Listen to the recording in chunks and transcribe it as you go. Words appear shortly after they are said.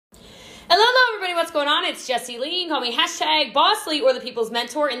what's going on? It's Jessie Lee. Call me #BossLee or the People's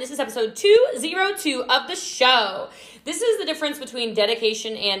Mentor, and this is episode 202 of the show. This is the difference between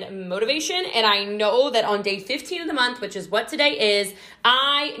dedication and motivation, and I know that on day 15 of the month, which is what today is,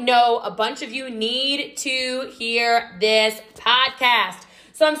 I know a bunch of you need to hear this podcast.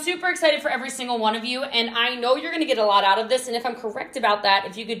 So I'm super excited for every single one of you, and I know you're going to get a lot out of this, and if I'm correct about that,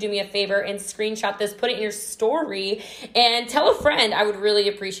 if you could do me a favor and screenshot this, put it in your story, and tell a friend, I would really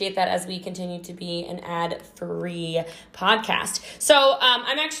appreciate that as we continue to be an ad-free podcast. So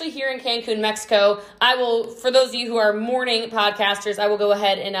I'm actually here in Cancun, Mexico. I will, for those of you who are morning podcasters, I will go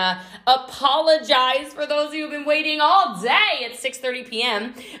ahead and apologize for those of you who have been waiting all day at 6:30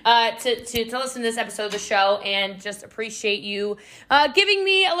 p.m. To listen to this episode of the show, and just appreciate you giving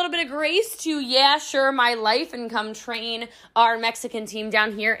me a little bit of grace to, share my life and come train our Mexican team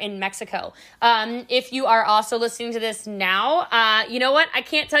down here in Mexico. If you are also listening to this now, you know what? I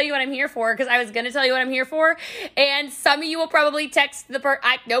can't tell you what I'm here for because I was going to tell you what I'm here for, and some of you will probably text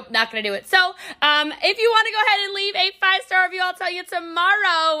nope, not going to do it. So if you want to go ahead and leave a 5-star review, I'll tell you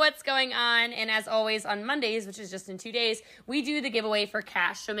tomorrow what's going on. And as always, on Mondays, which is just in 2 days, we do the giveaway for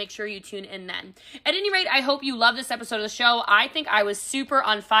cash, so make sure you tune in then. At any rate, I hope you love this episode of the show. I think I was super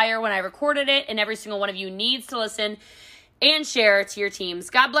on fire when I recorded it, and every single one of you needs to listen and share to your teams.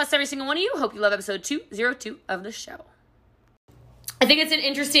 God bless every single one of you. Hope you love episode 202 of the show. I think it's an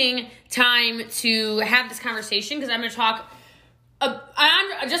interesting time to have this conversation because I'm going to talk.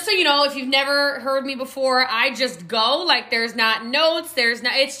 Just so you know, if you've never heard me before, I just go. Like, there's not notes.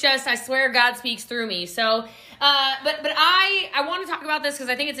 It's just, I swear God speaks through me. So, but I want to talk about this because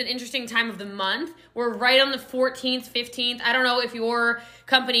I think it's an interesting time of the month. We're right on the 14th, 15th. I don't know if your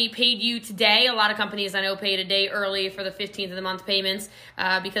company paid you today. A lot of companies I know paid a day early for the 15th of the month payments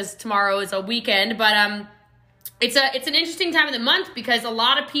because tomorrow is a weekend. But it's an interesting time of the month because a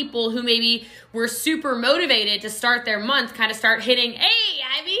lot of people who maybe were super motivated to start their month kind of start hitting,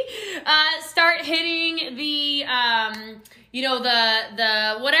 start hitting the,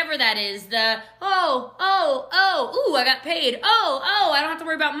 the whatever that is, the, I got paid. I don't have to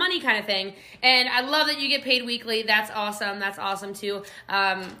worry about money kind of thing. And I love that you get paid weekly. That's awesome. That's awesome too.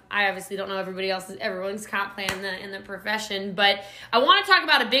 I obviously don't know everyone's comp plan in the profession, but I want to talk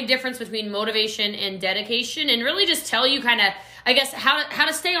about a big difference between motivation and dedication and really just tell you kind of, I guess, how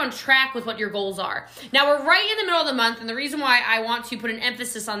to stay on track with what your goals are. Now, we're right in the middle of the month, and the reason why I want to put an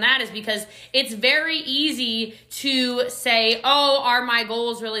emphasis on that is because it's very easy to say, are my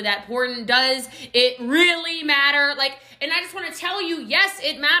goals really that important? Does it really matter? And I just want to tell you, yes,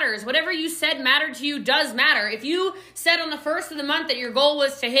 it matters. Whatever you said mattered to you does matter. If you said on the first of the month that your goal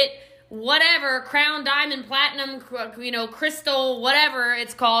was to hit whatever, crown, diamond, platinum, crystal, whatever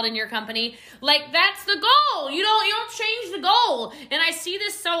it's called in your company, that's the goal. You don't change the goal. And I see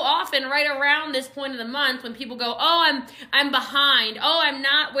this so often right around this point of the month when people go, I'm behind. I'm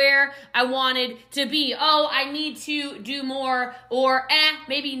not where I wanted to be. I need to do more, or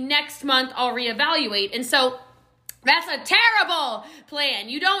maybe next month I'll reevaluate. And so that's a terrible plan.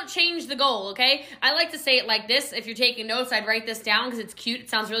 You don't change the goal, okay? I like to say it like this. If you're taking notes, I'd write this down because it's cute. It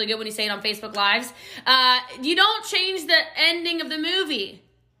sounds really good when you say it on Facebook Lives. You don't change the ending of the movie.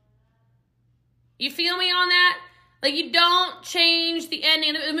 You feel me on that? You don't change the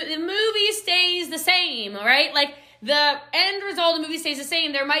ending. The movie stays the same, all right? The end result of the movie stays the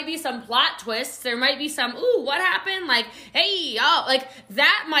same. There might be some plot twists. There might be some, what happened?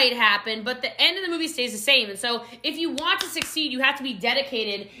 That might happen, but the end of the movie stays the same. And so if you want to succeed, you have to be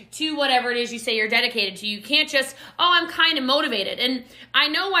dedicated to whatever it is you say you're dedicated to. You can't just, I'm kind of motivated. And I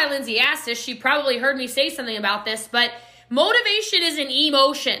know why Lindsay asked this. She probably heard me say something about this, but motivation is an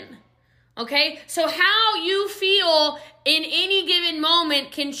emotion. Okay? So how you feel in any given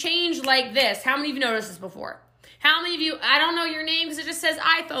moment can change like this. How many of you noticed this before? How many of you, I don't know your name because it just says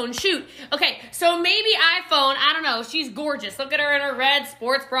iPhone, shoot. Okay, so maybe iPhone, I don't know, she's gorgeous. Look at her in her red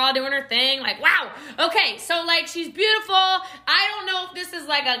sports bra doing her thing, wow. Okay, so she's beautiful. I don't know if this is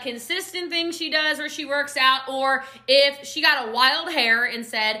a consistent thing she does where she works out, or if she got a wild hair and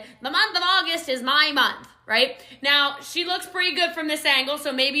said, the month of August is my month. Right? Now, she looks pretty good from this angle,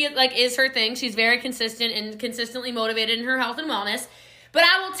 so maybe it is her thing. She's very consistent and consistently motivated in her health and wellness. But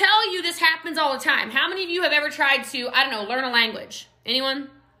I will tell you, this happens all the time. How many of you have ever tried to, learn a language? Anyone?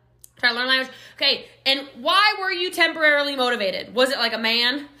 Try to learn a language? Okay, and why were you temporarily motivated? Was it a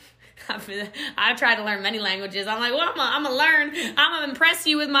man? I've tried to learn many languages. I'm like, well, I'm gonna learn. I'm gonna impress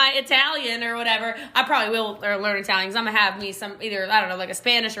you with my Italian or whatever. I probably will learn Italian because I'm gonna have me some either, I don't know, like a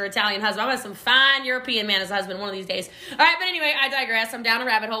Spanish or Italian husband. I'm gonna have some fine European man as a husband one of these days. All right, but anyway, I digress. I'm down a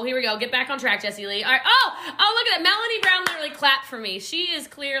rabbit hole. Here we go. Get back on track, Jessie Lee. All right. Oh, look at that. Melanie Brown literally clapped for me. She is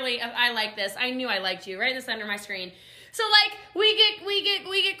clearly. I like this. I knew I liked you. Right in the center of my screen. So like we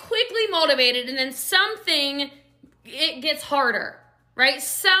get quickly motivated, and then it gets harder. Right?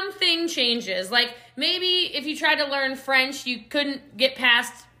 Something changes. Like maybe if you tried to learn French, you couldn't get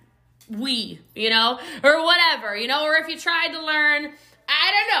past oui, or whatever, or if you tried to learn,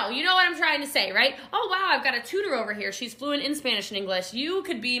 I don't know, you know what I'm trying to say, right? Oh, wow, I've got a tutor over here. She's fluent in Spanish and English. You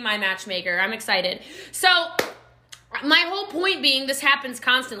could be my matchmaker. I'm excited. So my whole point being, this happens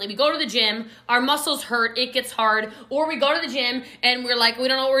constantly. We go to the gym, our muscles hurt, it gets hard, or we go to the gym and we're like, we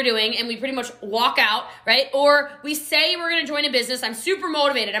don't know what we're doing, and we pretty much walk out, right? Or we say we're going to join a business. I'm super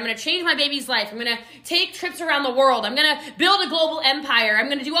motivated. I'm going to change my baby's life. I'm going to take trips around the world. I'm going to build a global empire. I'm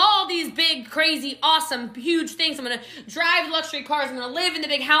going to do all these big, crazy, awesome, huge things. I'm going to drive luxury cars. I'm going to live in the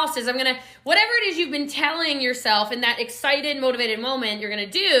big houses. I'm going to, whatever it is you've been telling yourself in that excited, motivated moment you're going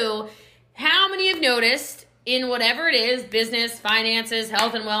to do, how many have noticed in whatever it is, business, finances,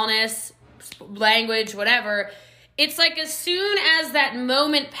 health and wellness, language, whatever, it's like as soon as that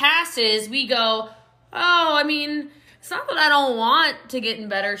moment passes, we go, oh, I mean, it's not that I don't want to get in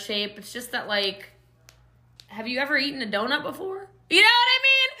better shape. It's just that, like, have you ever eaten a donut before? You know what I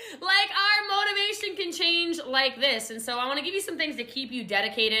mean? Like, our motivation can change like this. And so I want to give you some things to keep you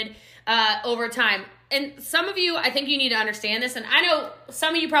dedicated over time. And some of you, I think you need to understand this. And I know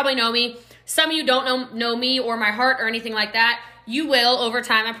some of you probably know me. Some of you don't know me or my heart or anything like that. You will over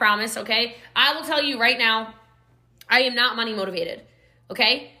time, I promise, okay? I will tell you right now, I am not money motivated,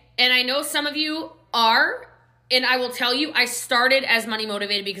 okay? And I know some of you are, and I will tell you, I started as money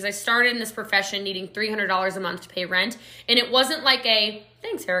motivated because I started in this profession needing $300 a month to pay rent. And it wasn't like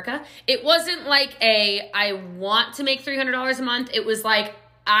thanks, Erica. It wasn't like I want to make $300 a month. It was like,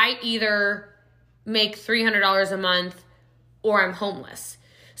 I either make $300 a month or I'm homeless.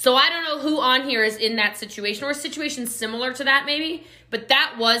 So I don't know who on here is in that situation or a situation similar to that maybe, but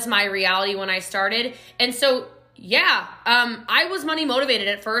that was my reality when I started. And so, yeah, I was money motivated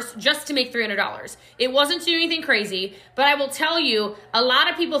at first just to make $300. It wasn't to do anything crazy, but I will tell you, a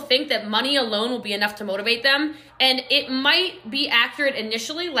lot of people think that money alone will be enough to motivate them. And it might be accurate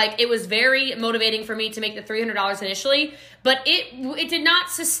initially, like it was very motivating for me to make the $300 initially, but it did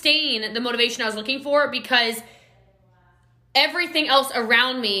not sustain the motivation I was looking for because everything else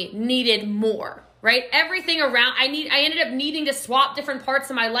around me needed more, right? Everything around, I ended up needing to swap different parts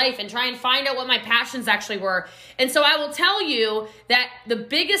of my life and try and find out what my passions actually were. And so I will tell you that the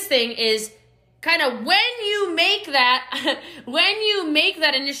biggest thing is kind of when you make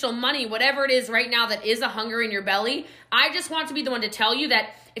that initial money, whatever it is right now that is a hunger in your belly, I just want to be the one to tell you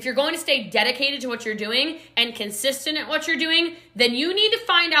that if you're going to stay dedicated to what you're doing and consistent at what you're doing, then you need to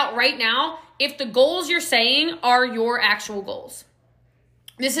find out right now if the goals you're saying are your actual goals.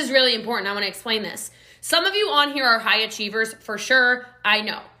 This is really important. I want to explain this. Some of you on here are high achievers for sure. I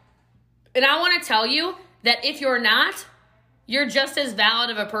know. And I want to tell you that if you're not, you're just as valid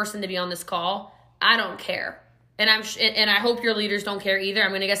of a person to be on this call. I don't care. And I hope your leaders don't care either. I'm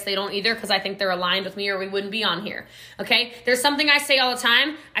going to guess they don't either because I think they're aligned with me or we wouldn't be on here. Okay? There's something I say all the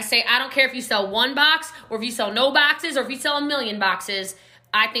time. I say, I don't care if you sell one box or if you sell no boxes or if you sell 1 million boxes.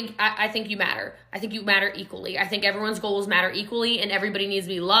 I think you matter. I think you matter equally. I think everyone's goals matter equally and everybody needs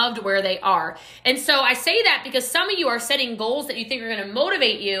to be loved where they are. And so I say that because some of you are setting goals that you think are going to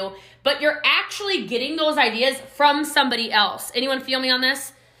motivate you, but you're actually getting those ideas from somebody else. Anyone feel me on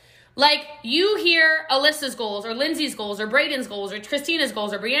this? Like you hear Alyssa's goals or Lindsay's goals or Braden's goals or Christina's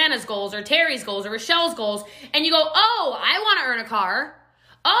goals or Brianna's goals or Terry's goals or Rochelle's goals and you go, oh, I want to earn a car.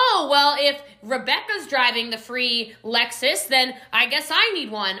 Oh, well, if Rebecca's driving the free Lexus, then I guess I need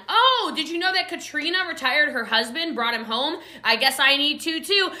one. Oh, did you know that Katrina retired her husband, brought him home? I guess I need to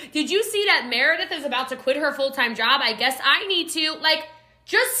too. Did you see that Meredith is about to quit her full-time job? I guess I need to. Like,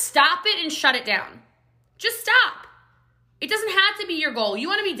 just stop it and shut it down. Just stop. It doesn't have to be your goal. You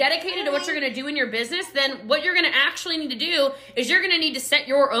want to be dedicated to what you're going to do in your business, then what you're going to actually need to do is you're going to need to set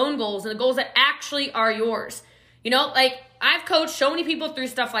your own goals and the goals that actually are yours. You know, like I've coached so many people through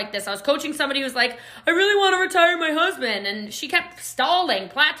stuff like this. I was coaching somebody who was like, I really want to retire my husband. And she kept stalling,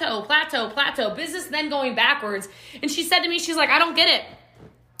 plateau, business then going backwards. And she said to me, she's like, I don't get it.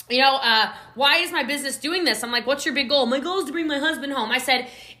 You know, why is my business doing this? I'm like, what's your big goal? My goal is to bring my husband home. I said,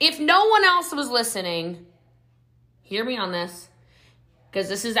 if no one else was listening, hear me on this, because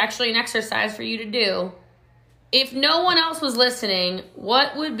this is actually an exercise for you to do. if no one else was listening,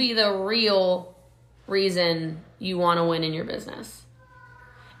 what would be the real reason you want to win in your business?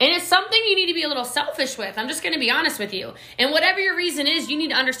 And it's something you need to be a little selfish with. I'm just going to be honest with you. And whatever your reason is, you need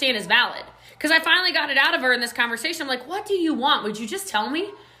to understand is valid. Because I finally got it out of her in this conversation. I'm like, what do you want? Would you just tell me?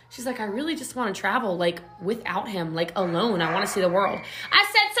 She's like, I really just want to travel, like, without him, like, alone. I want to see the world. I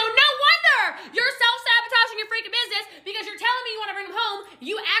said, so no wonder you're self-sabotaging your freaking business because you're telling me you want to bring him home.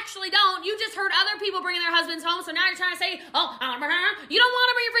 You actually don't. You just heard other people bringing their husbands home, so now you're trying to say, you don't want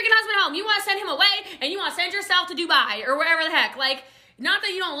to bring your freaking husband home. You want to send him away, and you want to send yourself to Dubai or wherever the heck. Like, not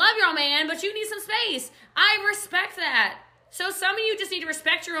that you don't love your own man, but you need some space. I respect that. So some of you just need to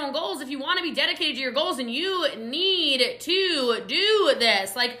respect your own goals. If you want to be dedicated to your goals, and you need to do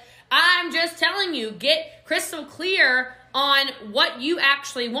this. Like, I'm just telling you, get crystal clear on what you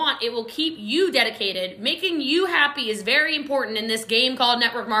actually want. It will keep you dedicated. Making you happy is very important in this game called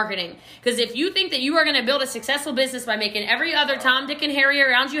network marketing. Because if you think that you are going to build a successful business by making every other Tom, Dick, and Harry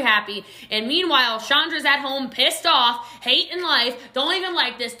around you happy, and meanwhile, Chandra's at home pissed off, hating life, don't even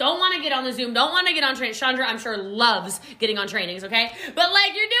like this, don't want to get on the Zoom, don't want to get on training. Chandra, I'm sure, loves getting on trainings, okay? But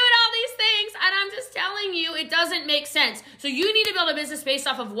like, you're doing all these things, and I'm just telling you, it doesn't make sense. So you need to build a business based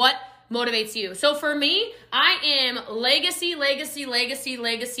off of what motivates you. So for me, I am legacy, and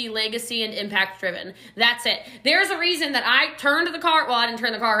impact driven. That's it. There's a reason that I turned the car, well, I didn't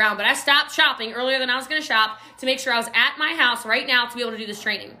turn the car around, but I stopped shopping earlier than I was going to shop to make sure I was at my house right now to be able to do this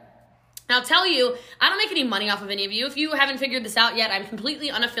training. And I'll tell you, I don't make any money off of any of you. If you haven't figured this out yet, I'm completely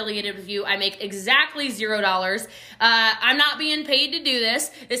unaffiliated with you. I make exactly $0. I'm not being paid to do this.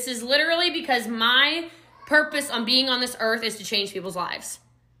 This is literally because my purpose on being on this earth is to change people's lives.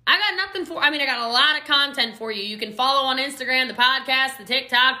 I got I got a lot of content for you. You can follow on Instagram, the podcast, the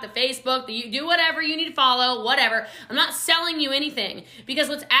TikTok, the Facebook, you do whatever you need to follow, whatever. I'm not selling you anything because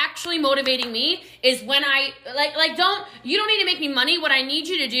what's actually motivating me is when you don't need to make me money. What I need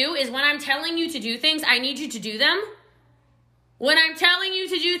you to do is when I'm telling you to do things, I need you to do them. When I'm telling you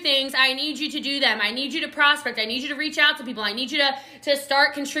to do things, I need you to do them. I need you to prospect. I need you to reach out to people. I need you to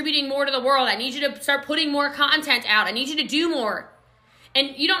start contributing more to the world. I need you to start putting more content out. I need you to do more.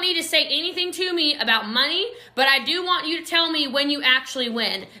 And you don't need to say anything to me about money, but I do want you to tell me when you actually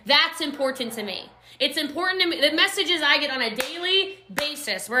win. That's important to me. It's important to me. The messages I get on a daily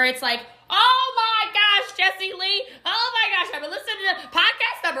basis where it's like, oh my gosh, Jessie Lee. Oh my gosh, I've been listening to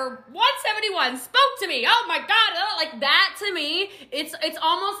podcast number 171. Spoke to me. Oh my God. Like that to me, it's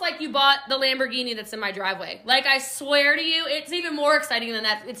almost like you bought the Lamborghini that's in my driveway. Like I swear to you, it's even more exciting than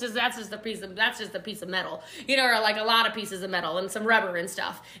that. That's just a piece of metal, or like a lot of pieces of metal and some rubber and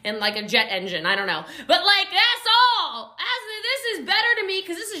stuff and like a jet engine. I don't know. But like, that's all. This is better to me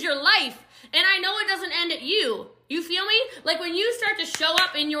because this is your life. And I know it doesn't end at you. You feel me? Like when you start to show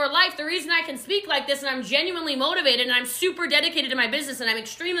up in your life, the reason I can speak like this and I'm genuinely motivated and I'm super dedicated to my business and I'm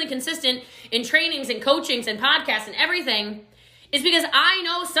extremely consistent in trainings and coachings and podcasts and everything is because I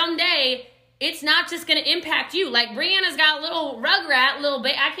know someday it's not just going to impact you. Like Brianna's got a little rugrat,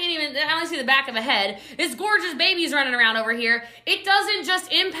 I only see the back of a head. This gorgeous baby's running around over here. It doesn't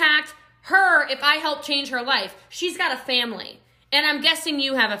just impact her if I help change her life. She's got a family. And I'm guessing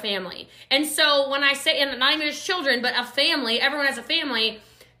you have a family. And so when I say, and not even just children, but a family, everyone has a family,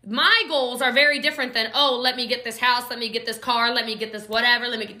 my goals are very different than, let me get this house, let me get this car, let me get this whatever,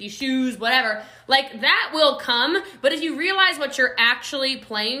 let me get these shoes, whatever. Like that will come, but if you realize what you're actually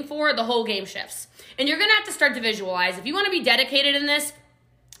playing for, the whole game shifts. And you're gonna have to start to visualize. If you wanna be dedicated in this,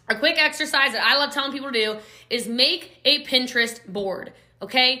 a quick exercise that I love telling people to do is make a Pinterest board,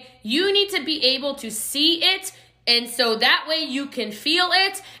 okay? You need to be able to see it. And so that way you can feel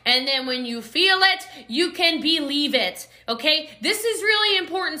it. And then when you feel it, you can believe it. Okay? This is really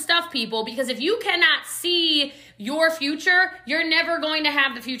important stuff, people, because if you cannot see your future, you're never going to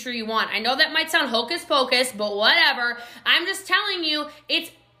have the future you want. I know that might sound hocus pocus, but whatever. I'm just telling you,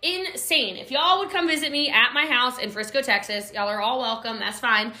 it's insane. If y'all would come visit me at my house in Frisco, Texas, y'all are all welcome. That's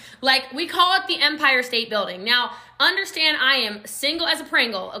fine. Like, we call it the Empire State Building. Now, understand I am single as a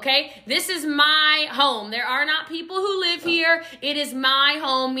Pringle, okay? This is my home. There are not people who live here. It is my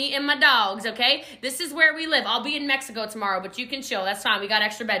home, me and my dogs, okay? This is where we live. I'll be in Mexico tomorrow, but you can chill. That's fine. We got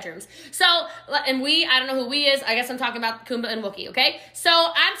extra bedrooms. So, and I don't know who we is. I guess I'm talking about Kumba and Wookie, okay? So,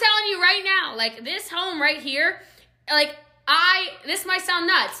 I'm telling you right now, like, this home right here, like, this might sound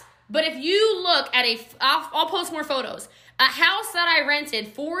nuts, but if you look at I'll post more photos. A house that I rented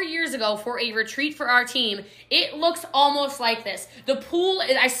 4 years ago for a retreat for our team, it looks almost like this. The pool,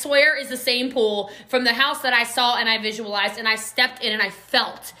 I swear, is the same pool from the house that I saw and I visualized and I stepped in and I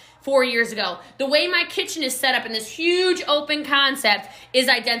felt 4 years ago. The way my kitchen is set up in this huge open concept is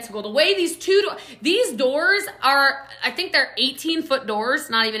identical. The way these doors are, I think they're 18-foot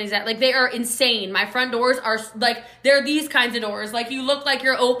doors, not even exact. Like, they are insane. My front doors are like, they're these kinds of doors. Like, you look like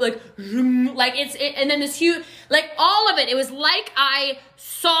you're open, like and then this huge, like all of it. It was like I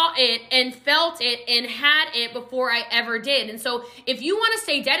saw it and felt it and had it before I ever did. And so if you want to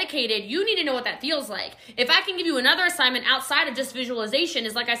stay dedicated, you need to know what that feels like. If I can give you another assignment outside of just visualization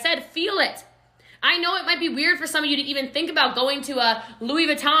is, like I said, feel it. I know it might be weird for some of you to even think about going to a Louis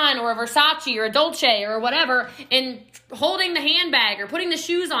Vuitton or a Versace or a Dolce or whatever and holding the handbag or putting the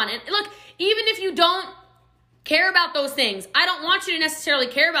shoes on. And look, even if you don't care about those things, I don't want you to necessarily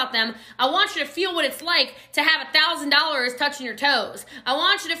care about them. I want you to feel what it's like to have $1,000 touching your toes. I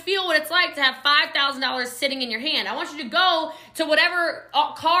want you to feel what it's like to have $5,000 sitting in your hand. I want you to go to whatever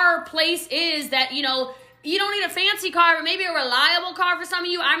car place is that, you know, you don't need a fancy car, but maybe a reliable car for some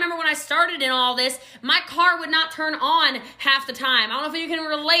of you. I remember when I started in all this, my car would not turn on half the time. I don't know if you can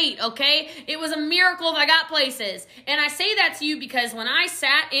relate, okay? It was a miracle if I got places. And I say that to you because when I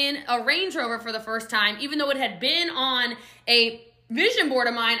sat in a Range Rover for the first time, even though it had been on a vision board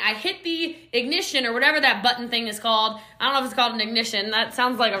of mine, I hit the ignition or whatever that button thing is called. I don't know if it's called an ignition. That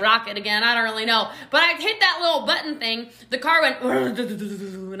sounds like a rocket again. I don't really know. But I hit that little button thing. The car went,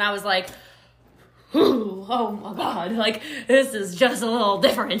 and I was like, ooh, oh my God, like, this is just a little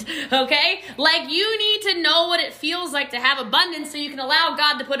different, okay? Like, you need to know what it feels like to have abundance so you can allow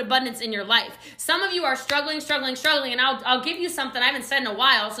God to put abundance in your life. Some of you are struggling, and I'll give you something I haven't said in a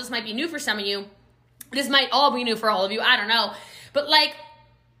while, so this might be new for some of you. This might all be new for all of you, I don't know. But like,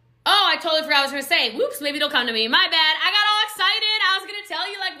 oh, I totally forgot what I was going to say. Whoops, maybe it'll come to me. My bad. I got all excited. I was going to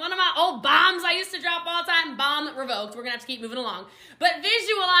tell you like one of my old bombs I used to drop all the time. Bomb revoked. We're going to have to keep moving along. But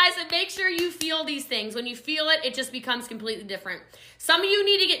visualize and make sure you feel these things. When you feel it, it just becomes completely different. Some of you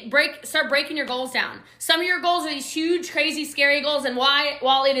need to start breaking your goals down. Some of your goals are these huge, crazy, scary goals. And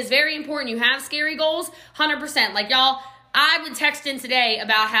while it is very important you have scary goals, 100%. Like y'all, I've been texting today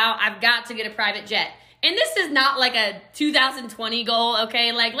about how I've got to get a private jet. And this is not like a 2020 goal,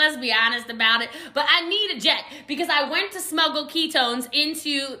 okay? Like, let's be honest about it. But I need a jet because I went to smuggle ketones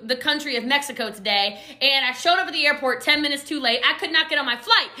into the country of Mexico today, and I showed up at the airport 10 minutes too late. I could not get on my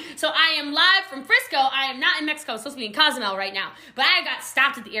flight. So I am live from Frisco. I am not in Mexico. I'm supposed to be in Cozumel right now. But I got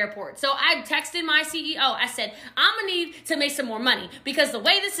stopped at the airport. So I texted my CEO. I said, I'm going to need to make some more money because the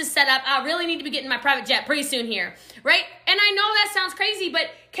way this is set up, I really need to be getting my private jet pretty soon here, right? And I know that sounds crazy, but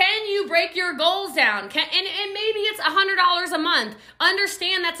can you break your goals down? And maybe it's $100 a month.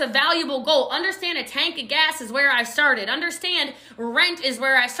 Understand that's a valuable goal. Understand a tank of gas is where I started. Understand rent is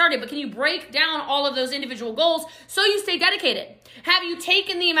where I started. But can you break down all of those individual goals so you stay dedicated? Have you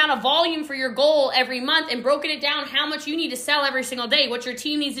taken the amount of volume for your goal every month and broken it down how much you need to sell every single day, what your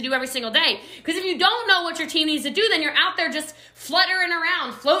team needs to do every single day? Because if you don't know what your team needs to do, then you're out there just fluttering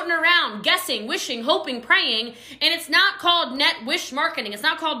around, floating around, guessing, wishing, hoping, praying, and it's not called net wish marketing. It's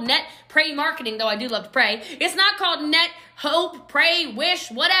not called net pray marketing, though I do love to pray. It's not called net hope, pray, wish,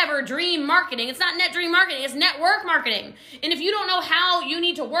 whatever, dream marketing. It's not net dream marketing. It's network marketing. And if you don't know how you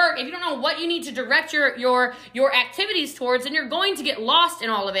need to work, if you don't know what you need to direct your activities towards, then you're going to get lost in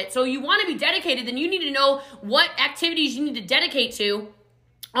all of it. So you want to be dedicated, then you need to know what activities you need to dedicate to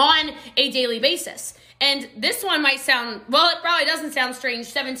on a daily basis. And this one might sound, well, it probably doesn't sound strange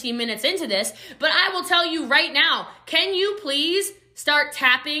 17 minutes into this, but I will tell you right now, can you please start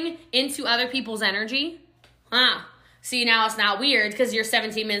tapping into other people's energy? See, now it's not weird because you're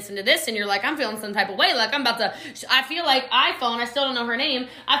 17 minutes into this and you're like, I'm feeling some type of way. Like I feel like iPhone, I still don't know her name.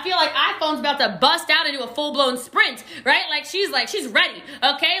 I feel like iPhone's about to bust out and do a full-blown sprint, right? she's ready,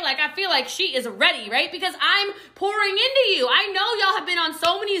 okay? Like, I feel like she is ready, right? Because I'm pouring into you. I know y'all have been on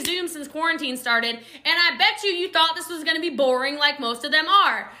so many Zooms since quarantine started, and I bet you thought this was going to be boring like most of them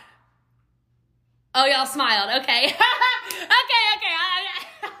are. Oh, y'all smiled. Okay. okay.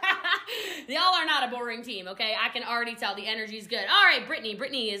 Y'all are not a boring team, okay? I can already tell the energy's good. All right, Brittany.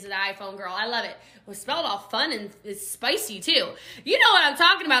 Brittany is the iPhone girl. I love it. It was spelled all fun and it's spicy, too. You know what I'm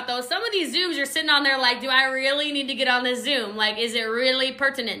talking about, though. Some of these Zooms, you're sitting on there like, do I really need to get on this Zoom? Like, is it really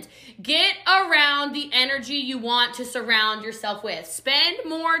pertinent? Get around the energy you want to surround yourself with. Spend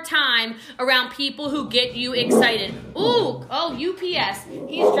more time around people who get you excited. Ooh, oh, UPS.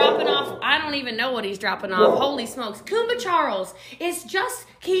 He's dropping off. I don't even know what he's dropping off. Holy smokes. Kumba Charles. It's just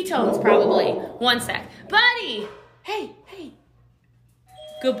ketones, probably. One sec. Buddy. Hey.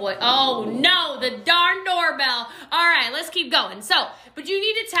 Good boy. Oh, no, the darn doorbell. All right, let's keep going. So, but you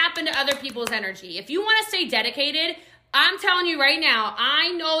need to tap into other people's energy. If you want to stay dedicated, I'm telling you right now,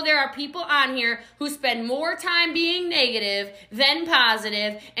 I know there are people on here who spend more time being negative than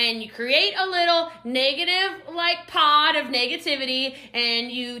positive, and you create a little negative like pod of negativity,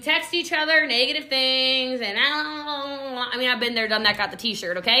 and you text each other negative things, and I mean, I've been there, done that, got the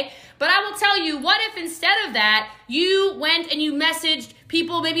t-shirt, okay? But I will tell you, what if instead of that, you went and you messaged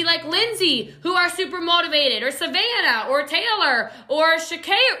people maybe like Lindsay, who are super motivated, or Savannah, or Taylor, or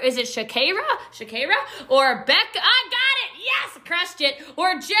Shakira. Is it Shakira? Shakira? Or Becca? I got it. Yes, crushed it.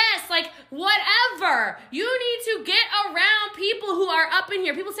 Or Jess, like whatever. You need to get around people who are up in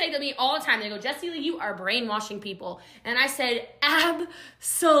here. People say to me all the time, they go, Jessie Lee, you are brainwashing people. And I said, absolutely.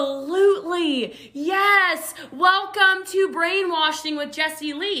 Yes. Welcome to Brainwashing with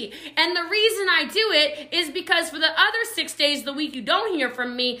Jessie Lee. And the reason I do it is because for the other 6 days of the week you don't hear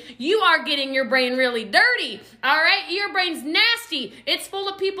from me, you are getting your brain really dirty. All right? Your brain's nasty. It's full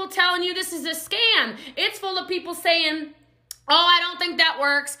of people telling you this is a scam. It's full of people saying, oh, I don't think that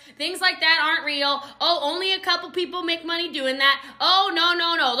works. Things like that aren't real. Oh, only a couple people make money doing that. Oh, no.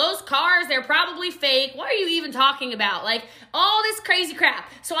 Those cars, they're probably fake. What are you even talking about? Like, all this crazy crap.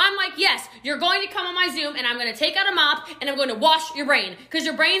 So I'm like, yes, you're going to come on my Zoom, and I'm going to take out a mop, and I'm going to wash your brain, because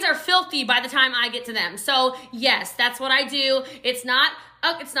your brains are filthy by the time I get to them. So, yes, that's what I do. It's not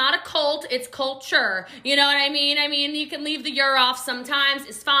a cult, it's culture. You know what I mean? I mean, you can leave the "you're" off sometimes.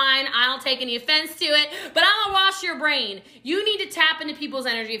 It's fine. I don't take any offense to it. But I'm gonna wash your brain. You need to tap into people's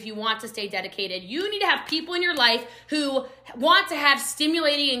energy if you want to stay dedicated. You need to have people in your life who want to have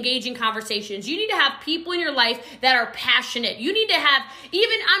stimulating, engaging conversations. You need to have people in your life that are passionate. You need to have,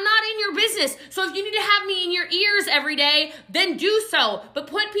 I'm not in your business, so if you need to have me in your ears every day, then do so. But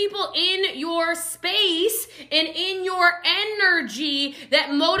put people in your space and in your energy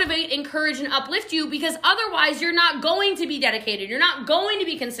that motivate, encourage, and uplift you, because otherwise you're not going to be dedicated. You're not going to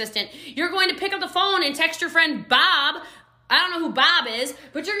be consistent. You're going to pick up the phone and text your friend Bob. I don't know who Bob is,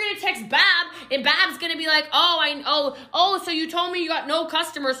 but you're going to text Bob, and Bob's going to be like, so you told me you got no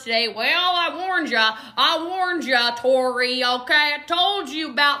customers today. Well, I warned you, Tori, okay? I told you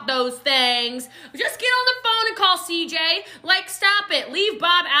about those things. Just get on the phone and call CJ. Like, stop it. Leave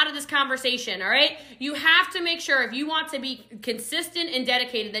Bob out of this conversation, all right? You have to make sure, if you want to be consistent and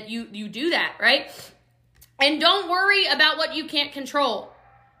dedicated, that you do that, right? And don't worry about what you can't control,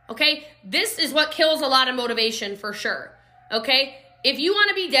 okay? This is what kills a lot of motivation for sure. Okay, if you want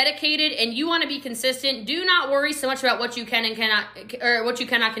to be dedicated and you want to be consistent, do not worry so much about what you can and cannot, or what you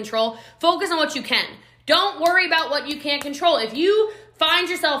cannot control. Focus on what you can. Don't worry about what you can't control. If you find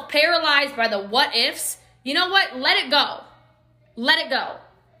yourself paralyzed by the what ifs, you know what? Let it go. Let it go.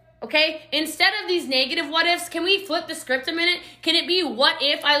 Okay? Instead of these negative what ifs, can we flip the script a minute? Can it be, what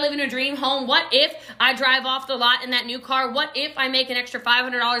if I live in a dream home? What if I drive off the lot in that new car? What if I make an extra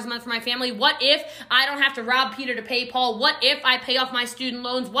 $500 a month for my family? What if I don't have to rob Peter to pay Paul? What if I pay off my student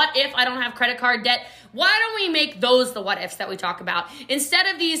loans? What if I don't have credit card debt? Why don't we make those the what ifs that we talk about? Instead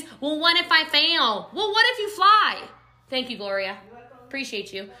of these, well, what if I fail? Well, what if you fly? Thank you, Gloria.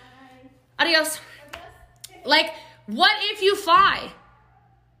 Appreciate you. Adios. Like, what if you fly?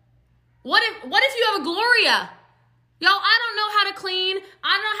 What if you have a Gloria? Yo, I don't know how to clean.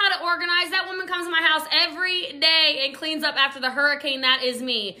 I don't know how to organize. That woman comes to my house every day and cleans up after the hurricane. That is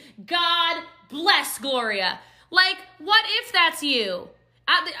me. God bless Gloria. Like, what if that's you?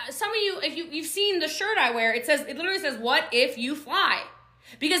 Some of you, if you've seen the shirt I wear, it literally says, what if you fly?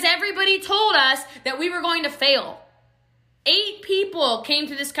 Because everybody told us that we were going to fail. 8 people came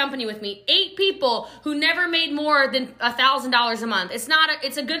to this company with me. 8 people who never made more than $1,000 a month.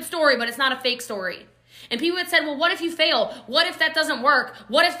 It's a good story, but it's not a fake story. And people had said, well, what if you fail? What if that doesn't work?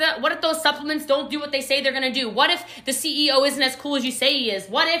 What if those supplements don't do what they say they're going to do? What if the CEO isn't as cool as you say he is?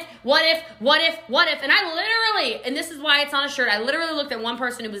 What if? And I literally, and this is why it's on a shirt, I literally looked at one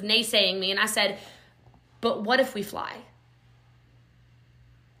person who was naysaying me, and I said, but what if we fly?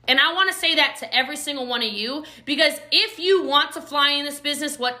 And I want to say that to every single one of you, because if you want to fly in this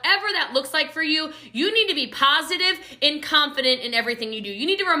business, whatever that looks like for you, you need to be positive and confident in everything you do. You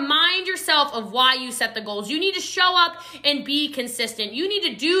need to remind yourself of why you set the goals. You need to show up and be consistent. You need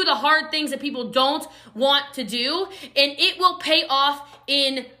to do the hard things that people don't want to do, and it will pay off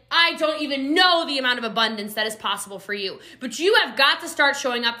in, I don't even know the amount of abundance that is possible for you. But you have got to start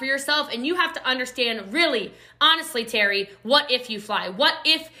showing up for yourself, and you have to understand, really, honestly, Terry, what if you fly? What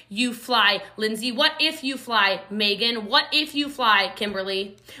if you fly, Lindsay? What if you fly, Megan? What if you fly,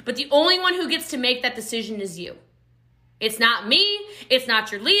 Kimberly? But the only one who gets to make that decision is you. It's not me. It's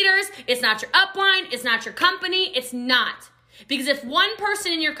not your leaders. It's not your upline. It's not your company. It's not. Because if one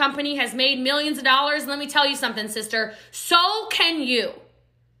person in your company has made millions of dollars, let me tell you something, sister, so can you.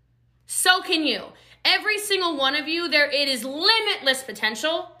 So can you. Every single one of you, it is limitless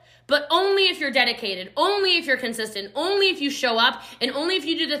potential, but only if you're dedicated, only if you're consistent, only if you show up, and only if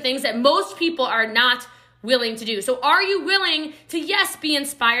you do the things that most people are not willing to do. So are you willing to, yes, be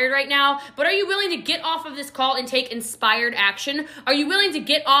inspired right now, but are you willing to get off of this call and take inspired action? Are you willing to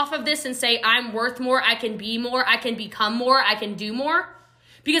get off of this and say, I'm worth more, I can be more, I can become more, I can do more?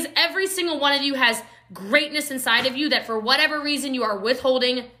 Because every single one of you has greatness inside of you that for whatever reason you are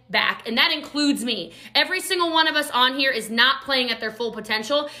withholding back. And that includes me. Every single one of us on here is not playing at their full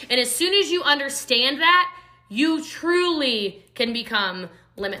potential. And as soon as you understand that, you truly can become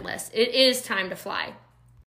limitless. It is time to fly.